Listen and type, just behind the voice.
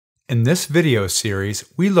In this video series,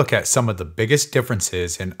 we look at some of the biggest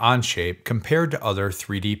differences in Onshape compared to other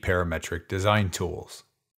 3D parametric design tools.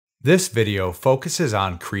 This video focuses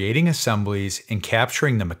on creating assemblies and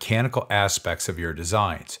capturing the mechanical aspects of your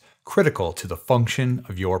designs, critical to the function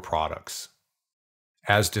of your products.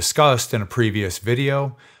 As discussed in a previous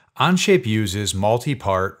video, Onshape uses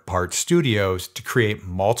multi-part part studios to create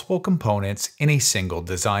multiple components in a single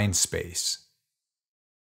design space.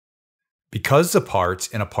 Because the parts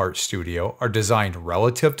in a part studio are designed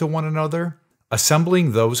relative to one another,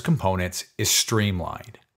 assembling those components is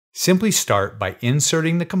streamlined. Simply start by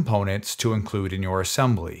inserting the components to include in your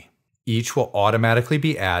assembly. Each will automatically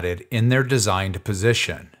be added in their designed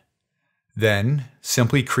position. Then,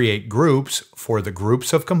 simply create groups for the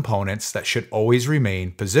groups of components that should always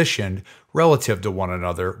remain positioned relative to one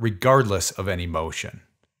another regardless of any motion.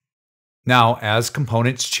 Now, as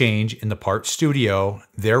components change in the part studio,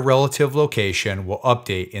 their relative location will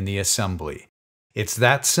update in the assembly. It's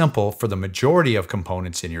that simple for the majority of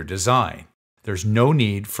components in your design. There's no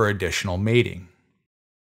need for additional mating.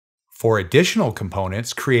 For additional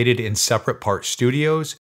components created in separate part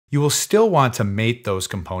studios, you will still want to mate those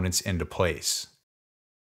components into place.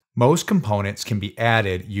 Most components can be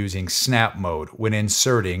added using snap mode when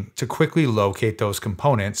inserting to quickly locate those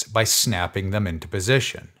components by snapping them into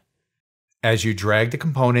position. As you drag the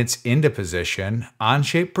components into position,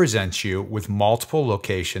 Onshape presents you with multiple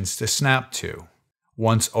locations to snap to.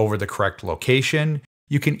 Once over the correct location,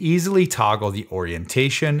 you can easily toggle the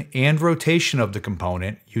orientation and rotation of the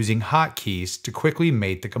component using hotkeys to quickly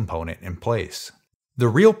mate the component in place. The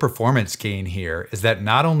real performance gain here is that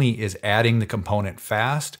not only is adding the component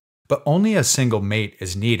fast, but only a single mate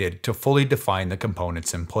is needed to fully define the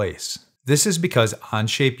components in place. This is because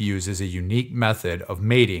Onshape uses a unique method of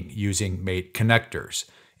mating using mate connectors,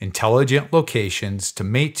 intelligent locations to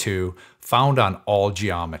mate to found on all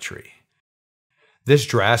geometry. This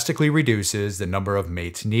drastically reduces the number of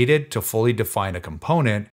mates needed to fully define a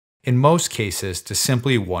component, in most cases to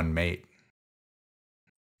simply one mate.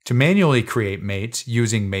 To manually create mates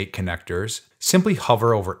using mate connectors, simply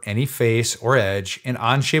hover over any face or edge and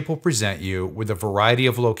Onshape will present you with a variety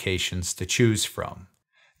of locations to choose from.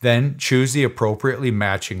 Then choose the appropriately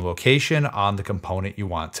matching location on the component you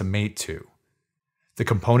want to mate to. The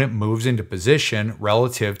component moves into position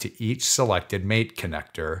relative to each selected mate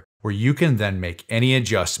connector, where you can then make any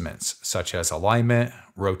adjustments such as alignment,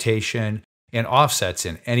 rotation, and offsets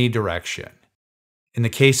in any direction. In the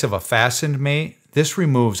case of a fastened mate, this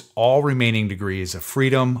removes all remaining degrees of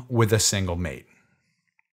freedom with a single mate.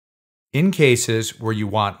 In cases where you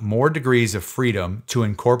want more degrees of freedom to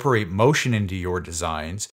incorporate motion into your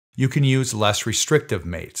designs, you can use less restrictive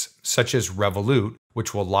mates, such as Revolute,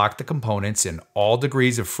 which will lock the components in all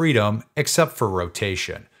degrees of freedom except for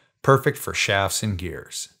rotation, perfect for shafts and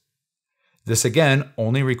gears. This again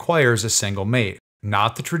only requires a single mate,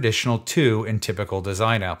 not the traditional two in typical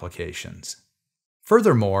design applications.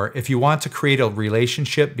 Furthermore, if you want to create a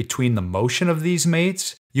relationship between the motion of these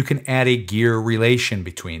mates, you can add a gear relation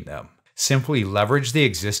between them. Simply leverage the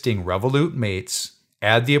existing Revolute mates,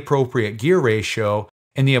 add the appropriate gear ratio,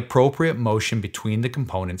 and the appropriate motion between the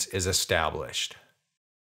components is established.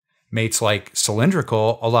 Mates like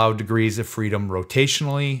cylindrical allow degrees of freedom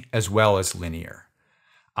rotationally as well as linear.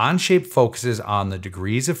 Onshape focuses on the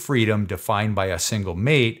degrees of freedom defined by a single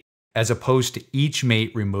mate as opposed to each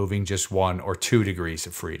mate removing just 1 or 2 degrees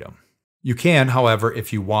of freedom. You can, however,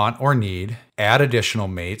 if you want or need, add additional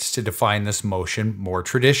mates to define this motion more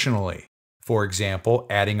traditionally. For example,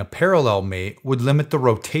 adding a parallel mate would limit the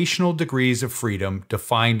rotational degrees of freedom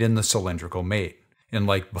defined in the cylindrical mate. And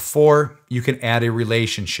like before, you can add a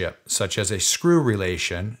relationship, such as a screw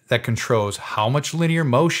relation, that controls how much linear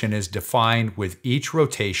motion is defined with each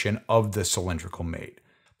rotation of the cylindrical mate.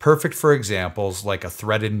 Perfect for examples like a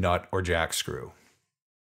threaded nut or jack screw.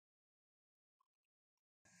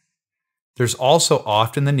 There's also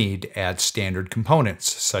often the need to add standard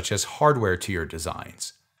components, such as hardware, to your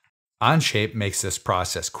designs. Onshape makes this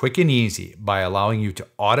process quick and easy by allowing you to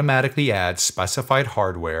automatically add specified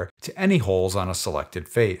hardware to any holes on a selected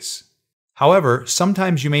face. However,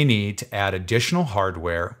 sometimes you may need to add additional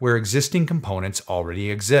hardware where existing components already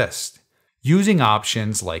exist. Using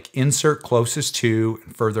options like Insert Closest To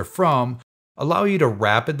and Further From allow you to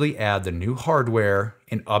rapidly add the new hardware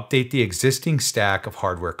and update the existing stack of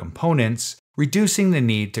hardware components, reducing the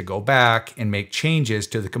need to go back and make changes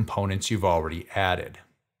to the components you've already added.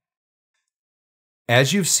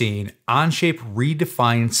 As you've seen, Onshape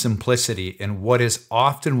redefines simplicity in what is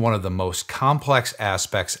often one of the most complex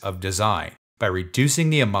aspects of design by reducing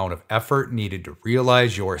the amount of effort needed to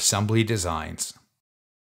realize your assembly designs.